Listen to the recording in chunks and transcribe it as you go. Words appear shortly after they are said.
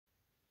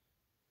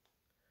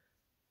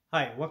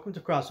Hi, welcome to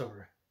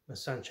Crossover, my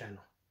son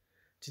channel.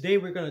 Today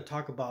we're going to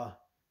talk about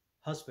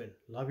husband,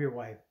 love your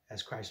wife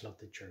as Christ loved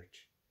the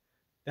church.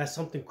 That's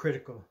something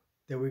critical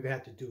that we're going to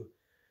have to do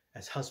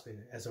as husband,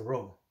 as a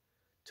role,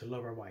 to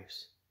love our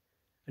wives.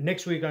 And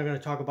next week I'm going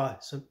to talk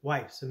about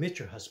wife, submit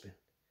your husband.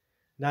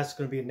 And that's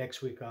going to be a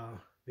next week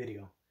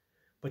video.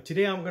 But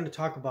today I'm going to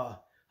talk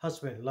about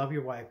husband, love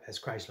your wife as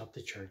Christ loved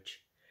the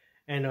church.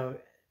 And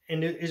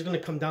it's going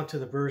to come down to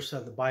the verse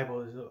of the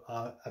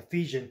Bible,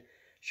 Ephesians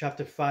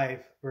chapter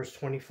 5, verse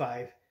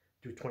 25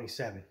 through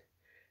 27.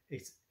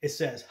 It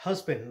says,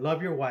 "Husband,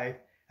 love your wife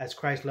as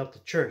Christ loved the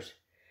church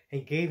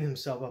and gave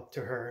himself up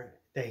to her,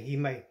 that he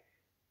might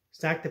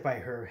sanctify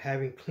her,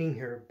 having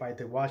cleaned her by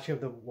the washing of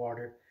the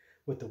water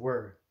with the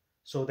word,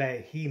 so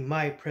that he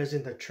might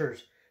present the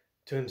church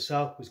to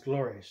himself with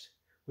glorious,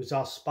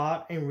 without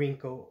spot and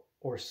wrinkle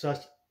or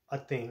such a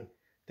thing,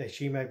 that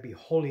she might be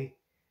holy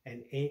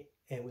and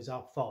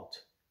without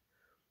fault."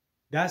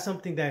 That's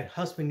something that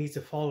husband needs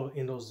to follow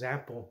in those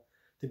example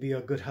to be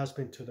a good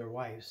husband to their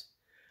wives.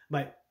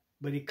 But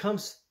it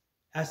comes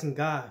asking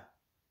God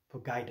for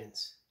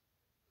guidance,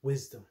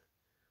 wisdom,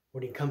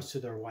 when it comes to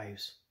their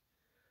wives.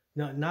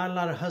 Now, not a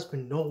lot of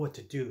husbands know what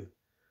to do,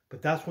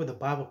 but that's where the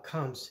Bible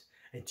comes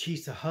and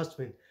teaches the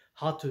husband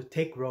how to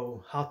take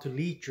role, how to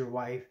lead your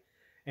wife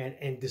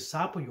and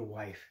disciple your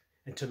wife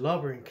and to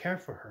love her and care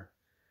for her.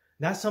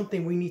 That's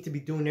something we need to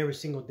be doing every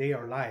single day of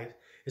our life,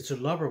 is to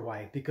love our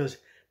wife, because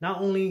not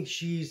only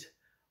she's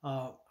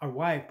our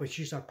wife, but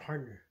she's our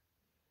partner.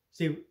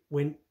 See,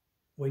 when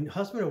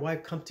husband and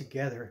wife come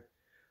together,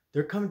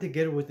 they're coming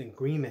together with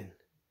agreement.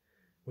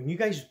 When you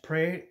guys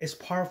pray, it's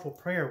powerful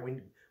prayer.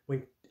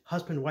 When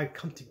husband and wife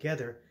come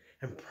together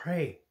and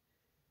pray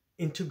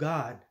into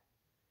God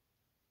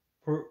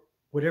for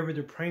whatever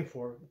they're praying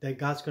for, that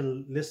God's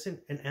going to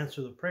listen and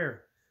answer the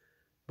prayer.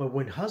 But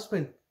when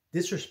husband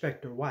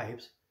disrespect their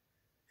wives,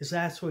 it's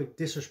actually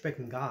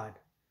disrespecting God,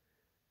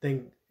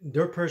 then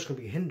their prayers can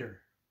be hindered.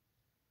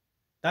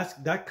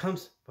 That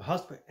comes for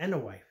husband and a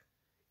wife.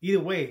 Either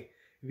way,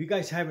 if you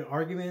guys having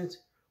arguments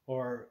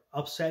or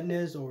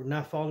upsetness or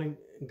not following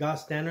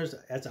God's standards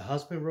as a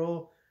husband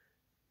role,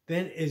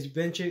 then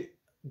eventually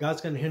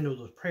God's going to hinder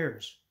those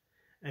prayers.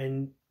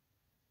 And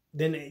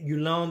then you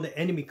allow the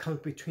enemy comes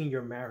between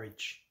your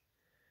marriage.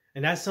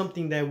 And that's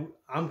something that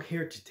I'm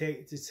here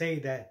to say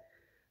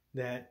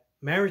that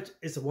marriage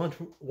is a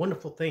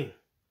wonderful thing.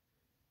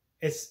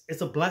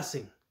 It's a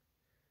blessing.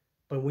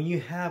 But when you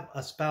have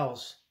a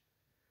spouse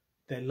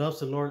that loves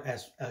the Lord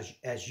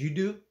as you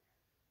do,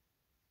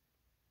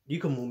 you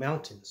can move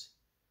mountains.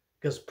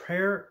 Because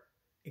prayer,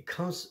 it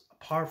comes a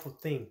powerful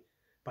thing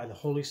by the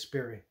Holy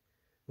Spirit.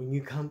 When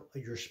you come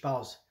your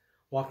spouse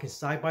walking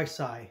side by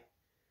side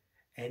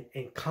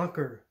and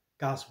conquer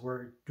God's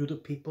word through the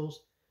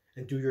peoples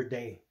and through your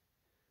day.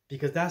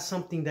 Because that's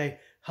something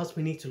that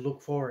husband needs to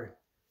look forward.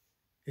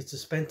 It's to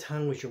spend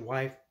time with your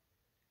wife,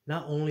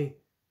 not only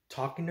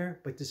talking to her,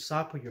 but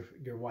disciple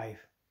your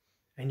wife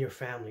and your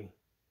family.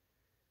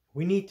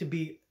 We need to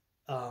be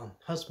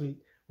husband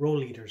role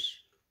leaders,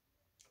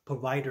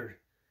 provider.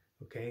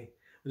 Okay,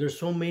 there's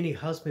so many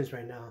husbands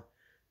right now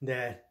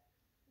that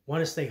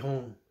want to stay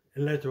home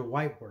and let their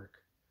wife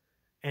work,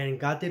 and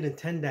God didn't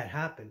intend that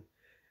happen.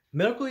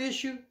 Medical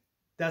issue,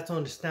 that's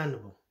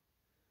understandable,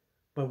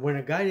 but when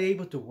a guy is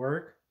able to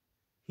work,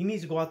 he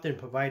needs to go out there and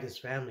provide his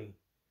family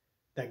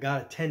that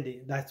God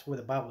intended. That's what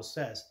the Bible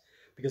says.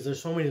 Because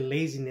there's so many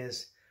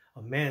laziness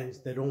of men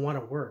that don't want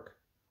to work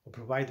or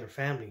provide their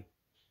family.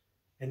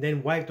 And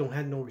then wives don't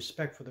have no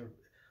respect for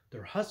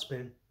their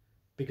husband.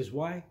 Because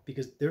why?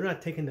 Because they're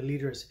not taking the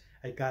leaders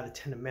that God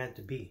intended a man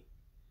to be.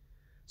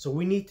 So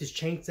we need to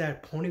change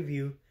that point of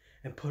view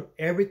and put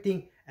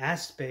everything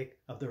aspect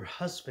of their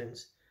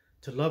husbands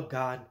to love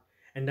God.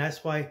 And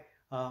that's why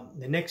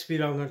the next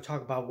video I'm going to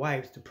talk about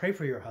wives, to pray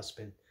for your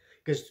husband.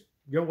 Because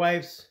your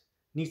wives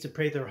needs to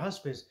pray for their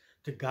husbands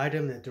to guide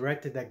them in the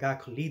direction that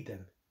God could lead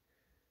them.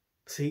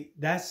 See,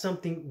 that's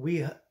something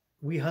we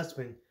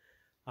husband,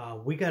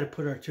 we got to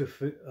put our two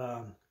feet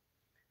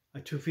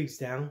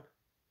down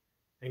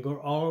and go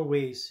all our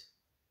ways,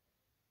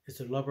 is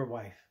to love our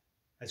wife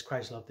as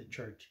Christ loved the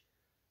church.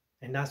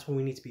 And that's what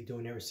we need to be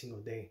doing every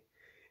single day.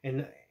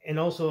 And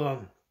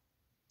also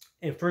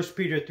in 1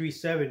 Peter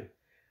 3:7,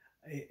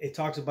 it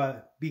talks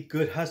about be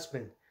good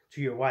husband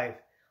to your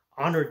wife,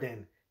 honor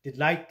them,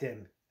 delight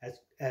them as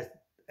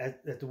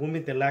the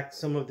women that lack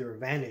some of their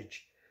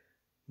advantage.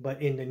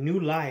 But in the new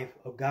life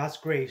of God's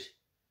grace,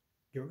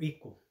 you're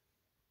equal.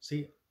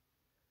 See,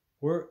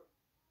 we're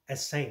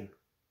as same.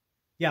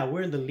 Yeah,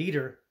 we're in the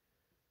leader,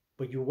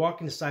 but you're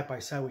walking side by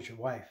side with your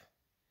wife.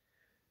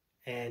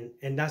 And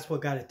that's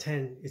what God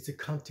intended, is to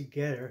come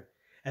together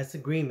as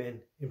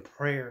agreement in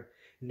prayer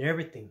and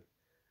everything.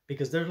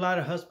 Because there's a lot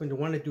of husbands that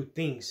want to do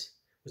things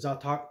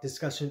without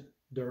discussing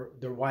their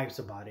wives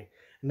about it.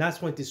 And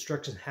that's when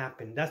destruction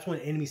happens. That's when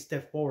enemies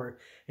step forward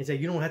and say,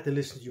 you don't have to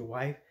listen to your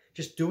wife.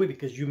 Just do it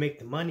because you make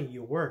the money,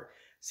 you work.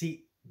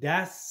 See,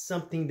 that's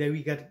something that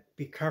we got to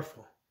be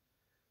careful.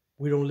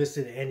 We don't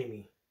listen to the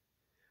enemy.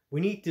 We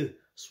need to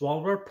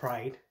swallow our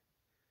pride,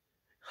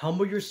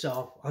 humble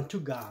yourself unto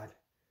God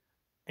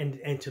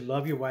and to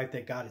love your wife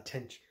that God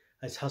intends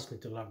as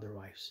husbands to love their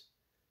wives.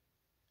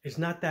 It's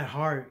not that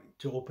hard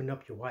to open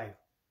up your wife.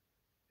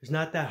 It's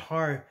not that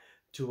hard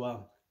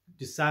to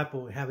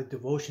disciple and have a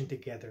devotion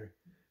together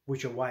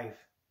with your wife.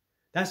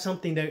 That's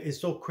something that is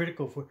so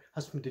critical for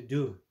husband to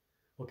do.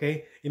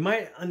 Okay, it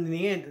might, in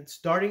the end,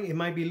 starting, it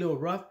might be a little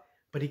rough,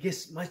 but it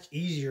gets much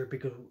easier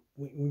because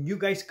when you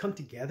guys come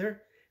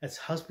together as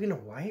husband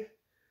and wife,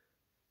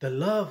 the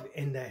love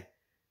and the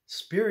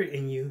spirit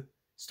in you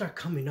start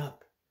coming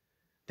up.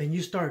 Then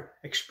you start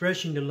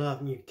expressing the love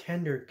and your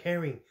tender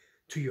caring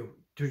to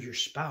your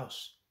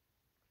spouse.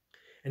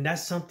 And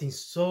that's something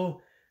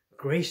so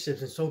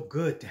gracious and so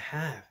good to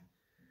have,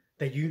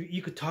 that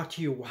you could talk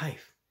to your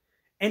wife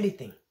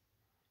anything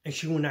and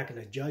she will not going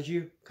to judge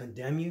you,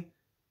 condemn you,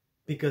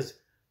 because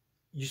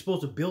you're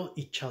supposed to build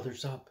each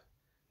other's up,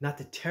 not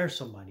to tear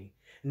somebody.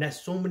 And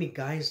that's so many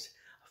guys,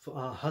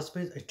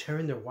 husbands are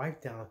tearing their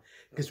wife down,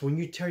 because when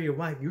you tear your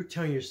wife, you're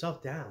tearing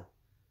yourself down,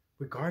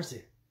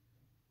 regardless.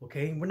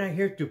 Okay, we're not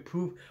here to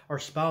prove our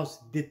spouse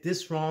did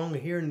this wrong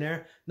here and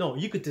there. No,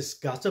 you could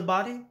discuss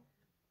about it,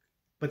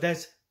 but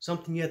that's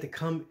something you have to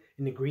come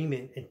in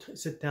agreement and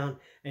sit down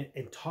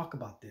and talk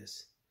about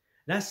this.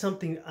 That's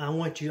something I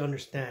want you to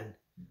understand,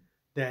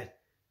 that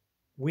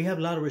we have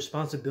a lot of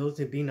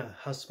responsibility in being a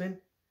husband,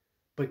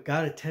 but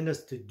God intends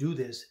us to do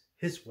this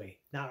His way,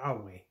 not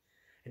our way.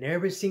 And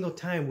every single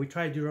time we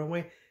try to do it our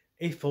way,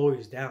 it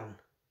falls down.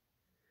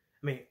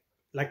 I mean,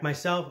 like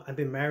myself, I've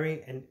been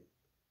married, and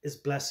it's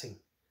a blessing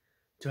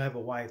to have a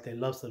wife that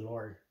loves the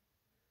Lord.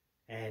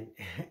 And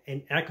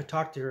I could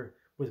talk to her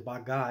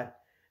about God,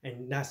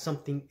 and that's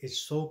something is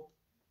so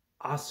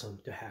awesome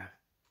to have.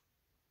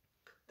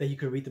 That you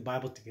can read the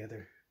Bible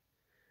together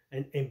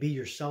and be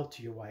yourself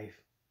to your wife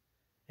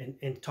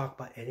and talk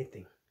about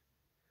anything.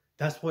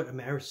 That's what a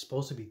marriage is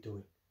supposed to be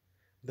doing.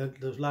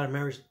 There's a lot of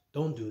marriages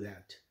don't do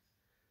that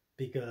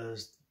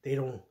because they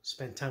don't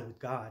spend time with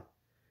God.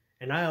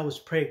 And I always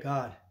pray,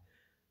 God,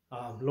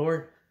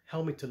 Lord,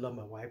 help me to love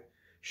my wife.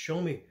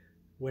 Show me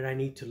when I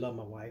need to love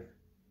my wife.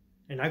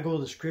 And I go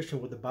to the scripture,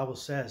 what the Bible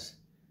says.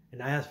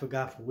 And I ask for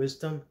God for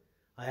wisdom.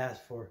 I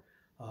ask for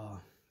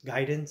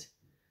guidance.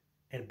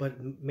 But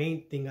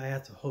main thing, I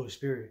ask the Holy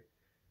Spirit.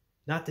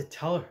 Not to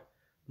tell her,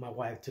 my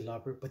wife, to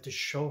love her, but to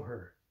show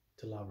her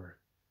to love her.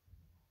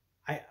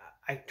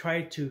 I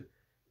try to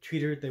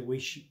treat her the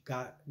way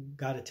God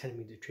intended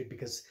me to treat,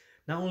 because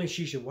not only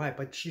she's your wife,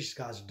 but she's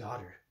God's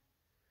daughter.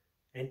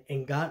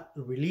 And God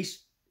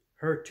released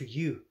her to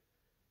you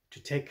to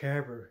take care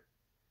of her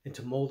and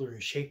to mold her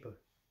and shape her.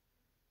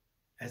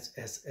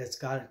 As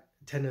God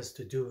intended us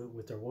to do it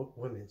with our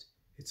women.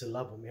 It's to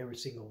love them every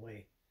single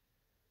way.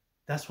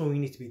 That's what we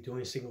need to be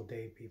doing single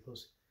day,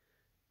 peoples.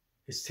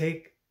 Is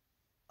take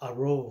a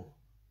role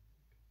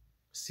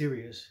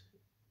serious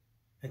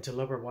and to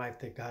love our wife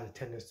that God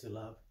intended us to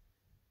love.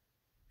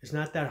 It's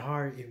not that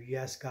hard if you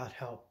ask God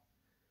help.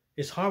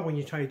 It's hard when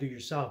you try to do it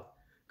yourself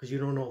because you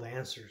don't know the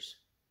answers.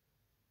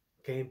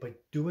 Okay,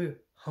 but do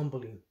it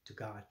humbly to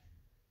God,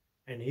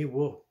 and He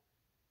will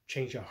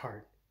change your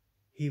heart.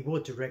 He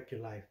will direct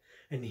your life,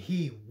 and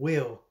He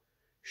will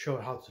show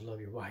how to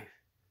love your wife.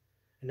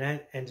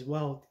 And as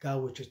well,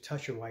 God will just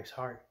touch your wife's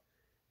heart,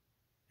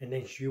 and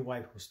then your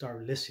wife will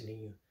start listening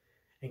to you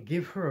and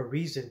give her a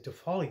reason to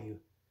follow you.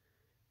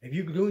 If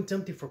you're doing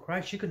something for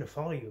Christ, she's going to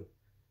follow you.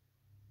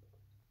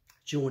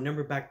 She will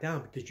never back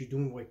down because you're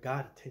doing what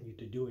God intended you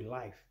to do in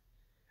life.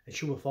 And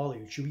she will follow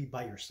you. She'll be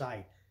by your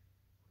side.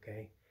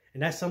 Okay?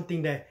 And that's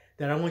something that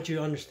I want you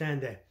to understand,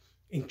 that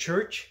in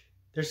church,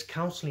 there's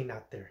counseling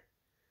out there.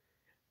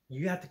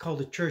 You have to call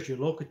the church, your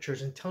local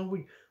church, and tell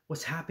them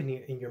what's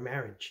happening in your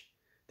marriage.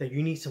 That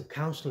you need some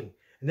counseling.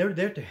 And they're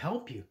there to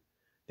help you.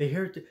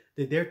 They're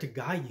there to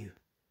guide you.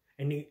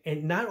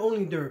 And not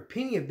only their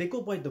opinion, they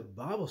go by the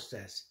Bible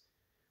says.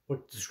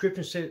 What the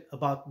scripture said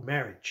about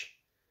marriage.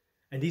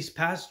 And these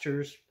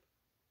pastors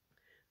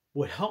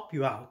will help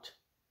you out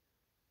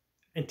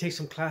and take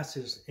some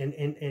classes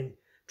and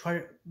try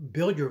to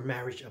build your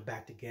marriage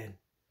back again.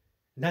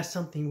 And that's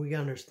something we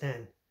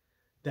understand,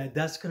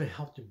 that's going to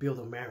help to build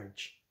a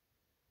marriage.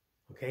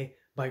 Okay?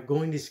 By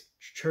going to this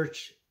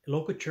church,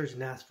 local church,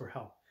 and ask for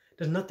help.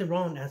 There's nothing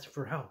wrong in asking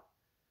for help.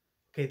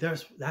 Okay?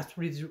 That's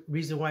the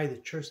reason why the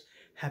church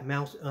have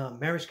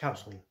marriage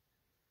counseling.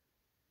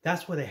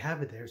 That's why they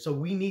have it there. So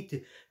we need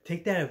to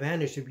take that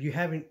advantage. If you're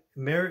having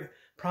marriage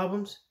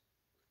problems,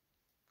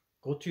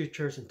 go to your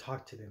church and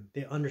talk to them.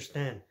 They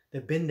understand.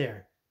 They've been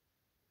there.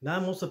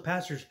 Not most of the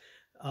pastors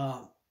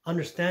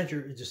understand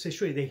your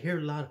situation. They hear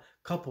a lot of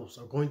couples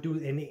are going through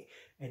it,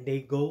 and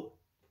they go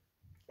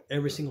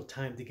every single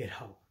time to get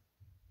help.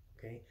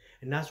 Okay?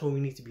 And that's what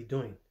we need to be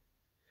doing.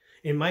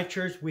 In my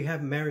church, we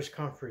have marriage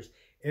conference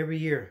every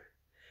year.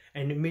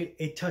 And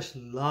it touched a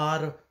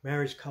lot of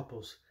marriage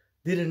couples.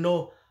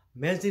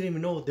 Men didn't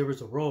even know there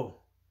was a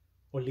role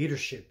or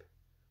leadership.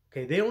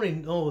 Okay, they only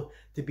know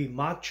to be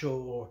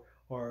macho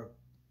or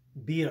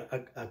be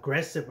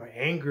aggressive or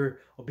angry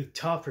or be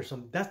tough or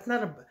something. That's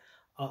not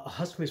a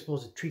husband is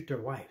supposed to treat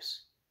their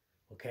wives.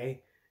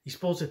 Okay, You're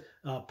supposed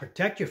to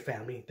protect your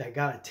family that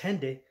God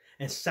intended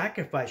and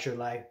sacrifice your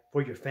life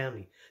for your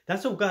family.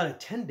 That's what God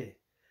intended.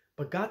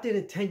 But God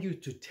didn't intend you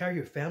to tear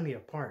your family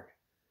apart,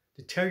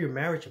 to tear your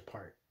marriage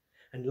apart.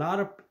 And a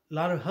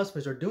lot of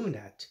husbands are doing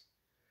that.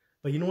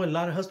 But you know what? A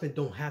lot of husbands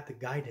don't have the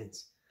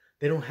guidance.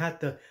 They don't have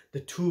the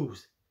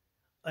tools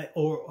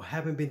or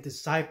haven't been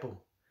discipled.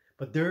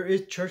 But there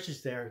is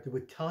churches there that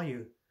would tell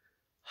you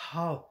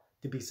how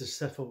to be a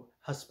successful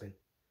husband.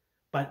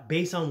 But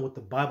based on what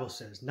the Bible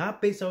says,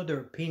 not based on their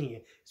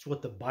opinion. It's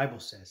what the Bible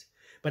says.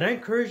 But I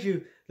encourage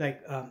you,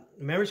 like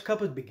marriage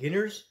couples,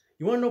 beginners,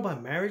 you want to know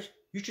about marriage?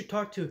 You should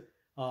talk to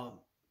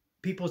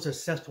people's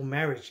successful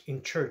marriage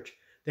in church.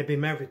 They've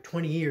been married for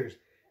 20 years,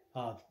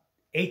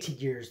 18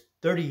 years,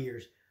 30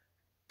 years.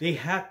 They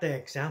have the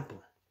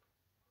example.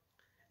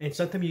 And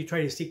sometimes you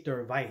try to seek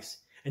their advice.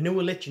 And they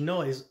will let you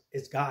know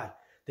it's God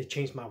that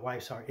changed my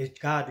wife's heart. It's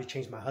God that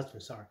changed my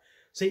husband's heart.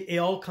 See, it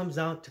all comes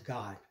down to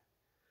God.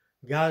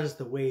 God is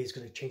the way He's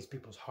going to change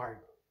people's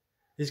heart.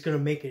 He's going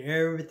to make it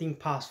everything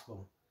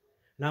possible.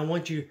 And I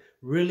want you to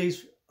really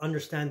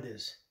understand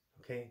this,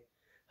 okay?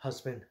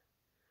 Husband,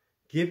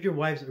 give your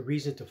wife a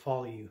reason to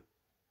follow you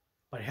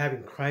by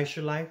having Christ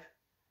in your life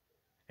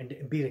and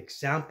be an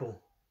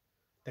example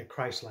that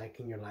Christ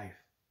like in your life.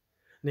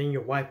 And then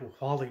your wife will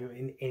follow you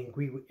and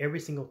agree with every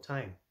single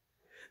time.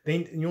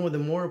 Then, you know, the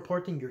more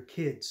important, your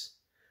kids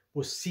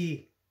will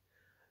see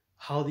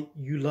how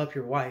you love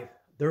your wife,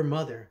 their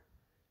mother,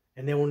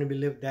 and they want to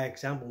live that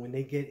example. When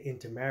they get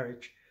into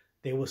marriage,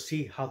 they will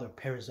see how their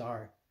parents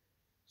are.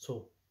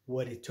 So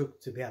what it took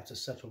to have a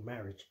successful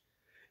marriage.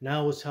 Now I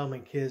always tell my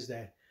kids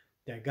that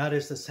God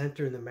is the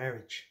center in the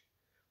marriage.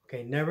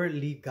 Okay, never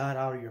leave God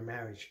out of your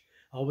marriage.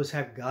 Always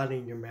have God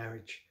in your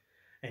marriage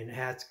and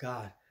ask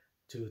God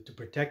to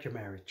protect your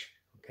marriage.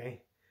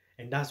 Okay,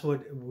 and that's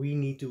what we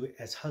need to do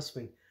as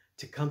husbands,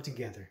 to come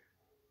together.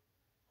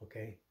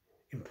 Okay,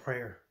 in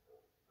prayer.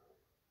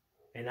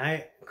 And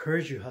I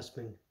encourage you,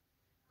 husband.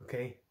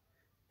 Okay,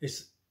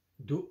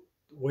 do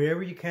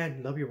wherever you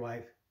can, love your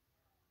wife,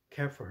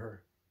 care for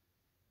her,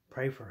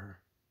 pray for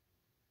her.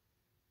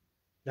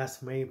 That's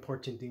the main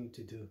important thing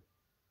to do.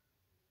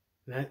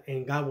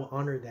 And God will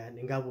honor that,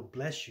 and God will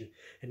bless you.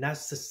 And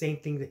that's the same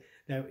thing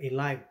that in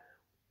life,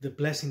 the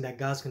blessing that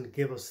God's going to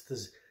give us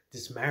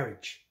this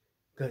marriage,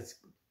 because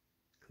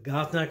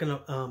God's not going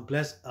to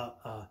bless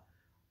a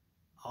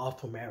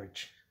awful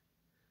marriage.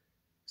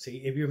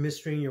 See, if you're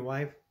mistreating your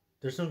wife,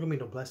 there's not going to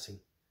be no blessing.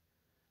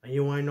 And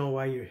you want to know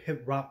why you're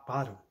hit rock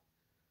bottom?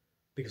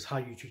 Because how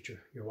you treat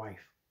your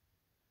wife.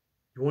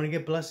 You want to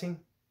get blessing?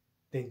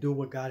 Then do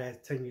what God has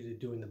telling you to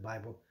do in the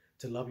Bible,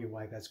 to love your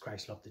wife as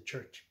Christ loved the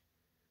church.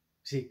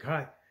 See,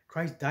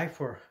 Christ died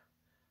for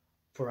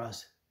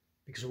us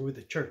because we're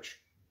the church.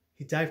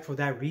 He died for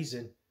that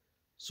reason,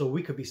 so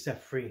we could be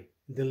set free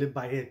and to live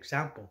by His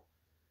example.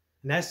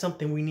 And that's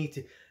something we need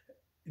to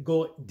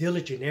go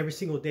diligent every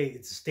single day.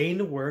 It's to stay in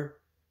the Word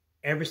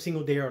every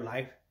single day of our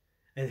life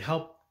and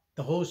help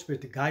the Holy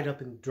Spirit to guide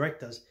us and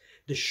direct us,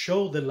 to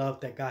show the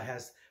love that God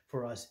has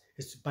for us.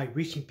 It's by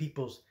reaching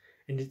peoples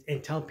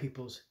and telling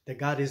peoples that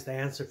God is the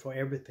answer for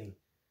everything.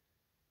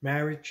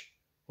 Marriage,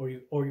 or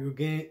you're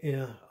getting in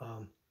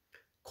a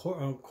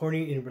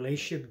courting in a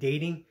relationship,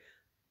 dating.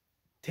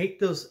 Take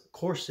those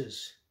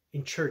courses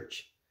in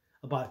church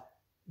about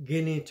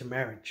getting into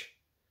marriage,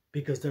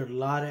 because there are a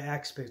lot of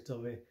aspects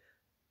of it.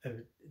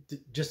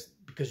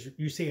 Just because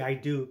you say I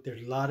do,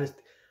 there's a lot of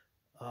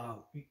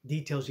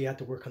details you have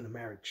to work on the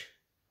marriage.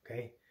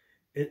 Okay,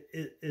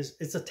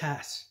 it's a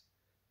task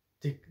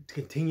to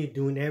continue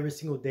doing every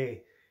single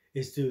day,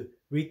 is to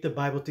read the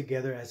Bible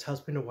together as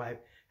husband and wife,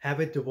 have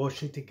a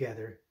devotion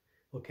together.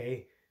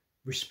 Okay,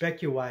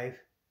 respect your wife,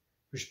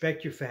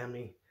 respect your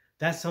family.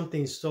 That's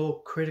something so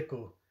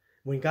critical.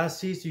 When God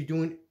sees you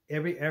doing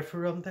every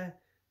effort of that,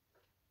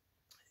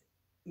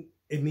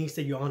 it means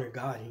that you honor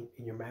God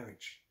in your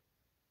marriage.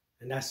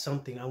 And that's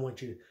something I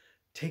want you to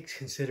take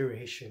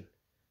consideration,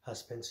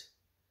 husbands.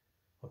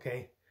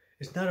 Okay?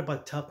 It's not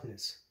about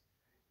toughness.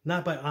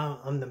 Not about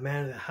I'm the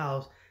man of the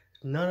house.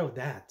 None of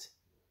that.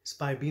 It's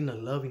by being a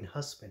loving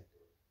husband.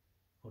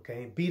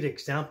 Okay? Be the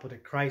example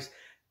that Christ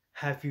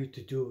have you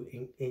to do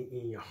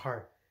in your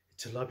heart,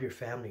 to love your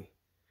family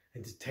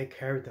and to take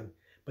care of them,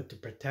 but to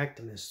protect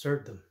them and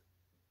serve them.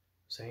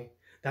 See?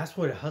 That's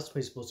what a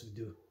husband is supposed to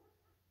do.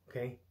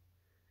 Okay?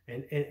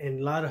 And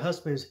a lot of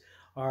husbands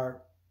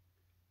are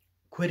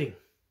quitting.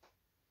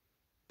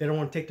 They don't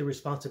want to take the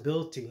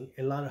responsibility.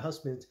 And a lot of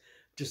husbands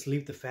just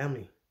leave the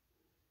family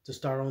to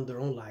start on their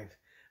own life.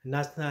 And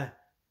that's not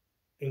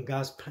in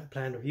God's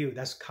plan of view.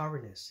 That's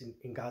cowardice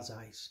in God's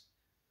eyes.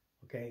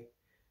 Okay?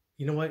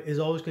 You know what? It's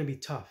always going to be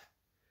tough.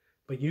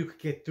 But you could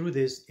get through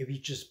this if you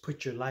just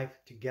put your life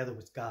together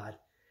with God.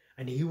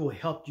 And He will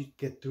help you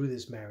get through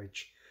this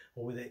marriage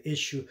or with an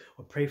issue,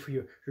 or pray for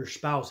your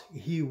spouse.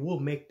 He will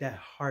make that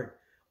heart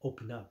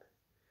open up.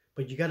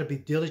 But you got to be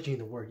diligent in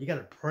the Word. You got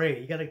to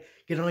pray. You got to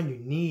get on your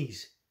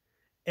knees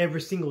every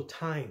single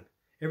time,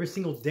 every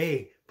single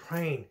day,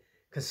 praying.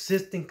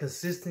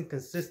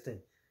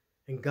 Consistent.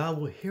 And God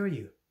will hear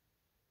you.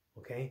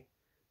 Okay?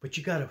 But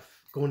you got to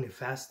go into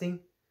fasting.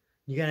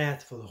 You got to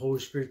ask for the Holy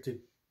Spirit to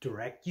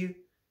direct you.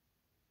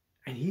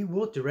 And he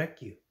will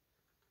direct you.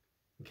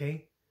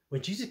 Okay?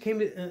 When Jesus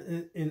came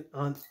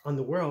on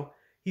the world,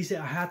 he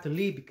said, I have to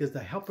leave because the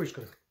helper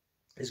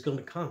is going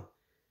to come.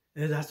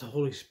 And that's the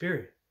Holy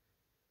Spirit.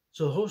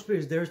 So the Holy Spirit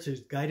is there to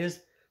guide us,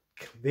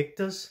 convict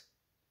us,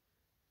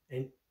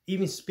 and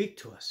even speak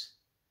to us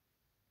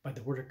by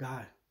the Word of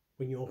God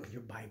when you open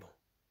your Bible.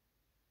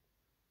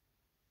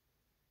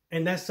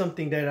 And that's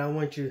something that I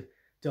want you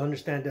to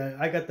understand.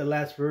 I got the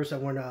last verse I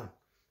want to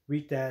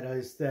read that.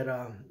 It's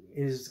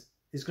going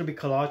to be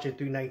Colossians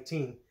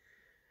 3:19.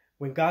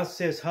 When God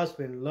says,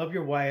 husband, love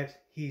your wife,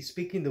 he's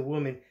speaking the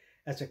woman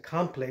as a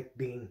complex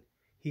being.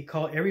 He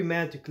called every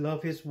man to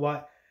love his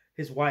wife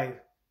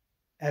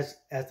as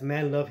the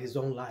man loved his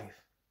own life.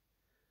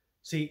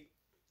 See,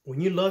 when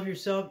you love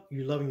yourself,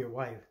 you're loving your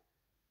wife.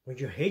 When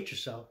you hate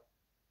yourself,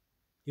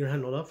 you don't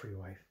have no love for your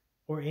wife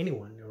or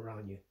anyone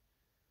around you.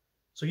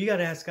 So you got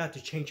to ask God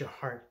to change your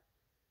heart.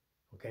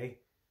 Okay?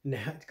 And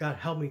God,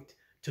 help me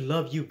to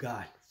love you,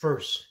 God,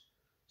 first,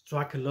 so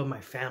I can love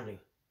my family.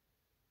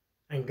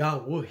 And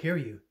God will hear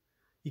you.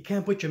 You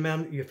can't put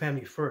your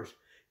family first.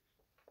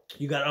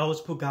 You got to always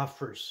put God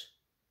first.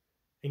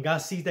 And God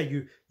sees that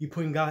you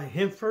putting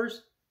Him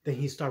first, then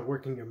He start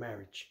working your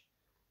marriage.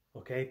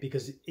 Okay?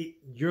 Because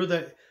you're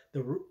the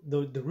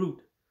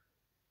root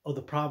of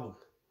the problem.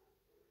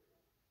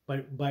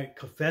 By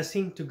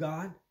confessing to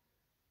God,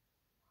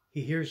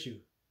 He hears you.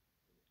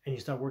 And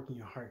you start working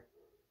your heart.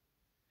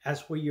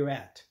 That's where you're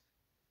at.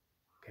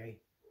 Okay?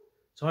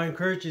 So I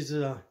encourage you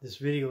this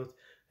video,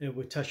 it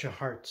would touch your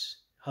hearts,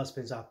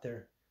 husbands out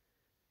there.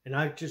 And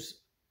I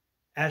just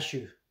ask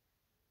you,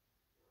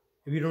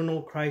 if you don't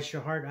know Christ,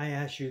 your heart, I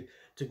ask you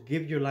to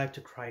give your life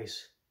to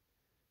Christ.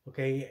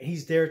 Okay?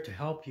 He's there to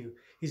help you.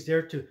 He's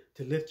there to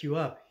lift you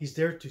up. He's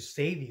there to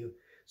save you.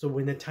 So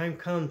when the time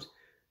comes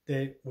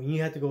that when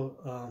you have to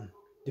go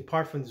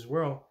depart from this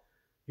world,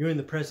 you're in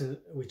the presence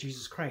with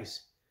Jesus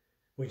Christ.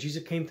 When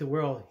Jesus came to the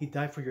world, He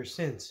died for your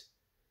sins.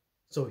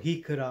 So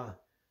He could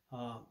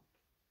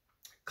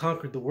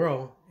conquer the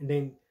world. And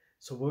then,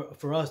 so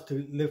for us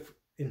to live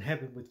in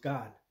heaven with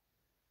God.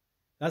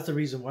 That's the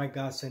reason why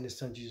God sent His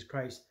Son, Jesus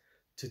Christ,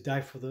 to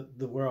die for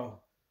the world.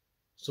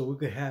 So we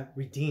could have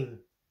redeemed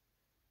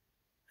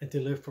and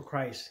to live for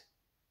Christ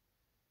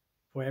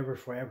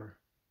forever.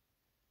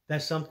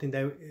 That's something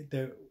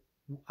that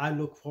I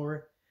look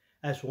for,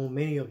 as well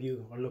many of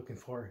you are looking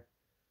for.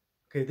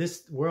 Okay,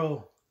 this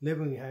world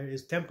living here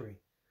is temporary.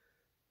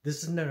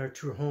 This is not our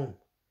true home,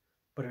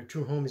 but our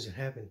true home is in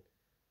heaven,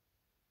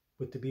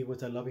 to be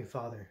with our loving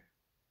Father,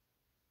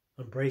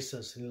 embrace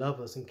us and love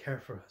us and care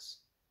for us.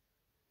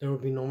 There will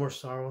be no more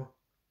sorrow,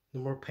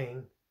 no more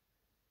pain.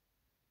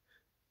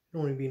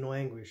 There will be no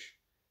anguish.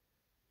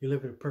 You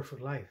live a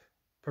perfect life,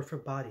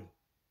 perfect body.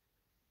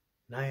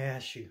 And I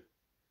ask you,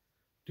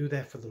 do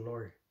that for the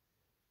Lord,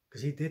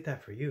 because He did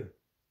that for you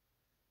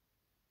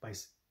by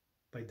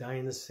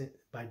dying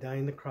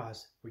the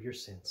cross for your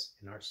sins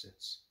and our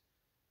sins.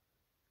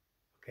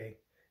 Okay?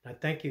 And I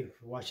thank you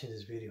for watching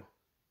this video.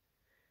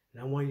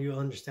 And I want you to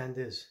understand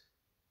this.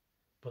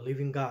 Believe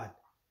in God,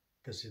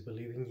 because He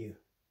believes in you.